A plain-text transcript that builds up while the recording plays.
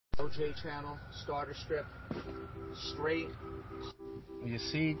OJ channel, starter strip, straight. You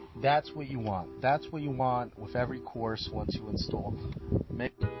see, that's what you want. That's what you want with every course once you install.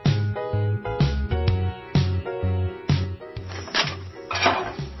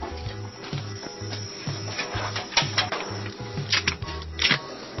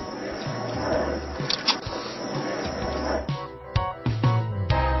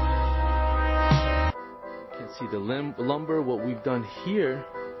 See the lumber, what we've done here,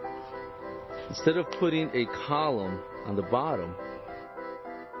 instead of putting a column on the bottom,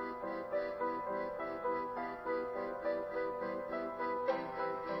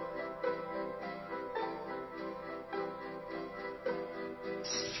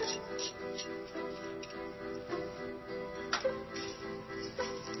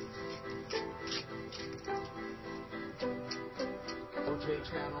 OJ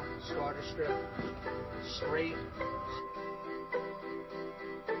channel, starter strip, straight.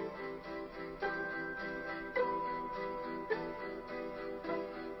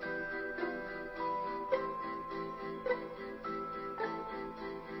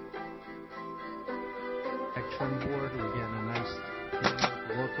 Trim board, we're getting a nice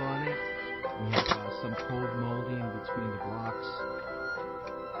look on it. We have some cold molding between the blocks.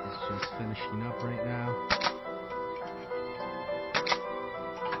 It's just finishing up right now.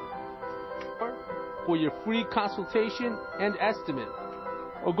 For your free consultation and estimate,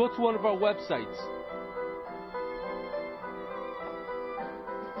 or go to one of our websites.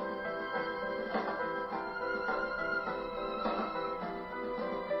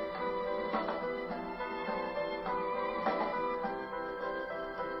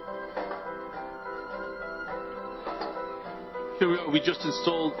 Here we just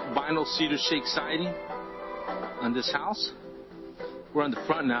installed vinyl cedar shake siding on this house. We're on the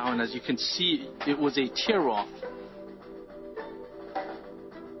front now, and as you can see, it was a tear-off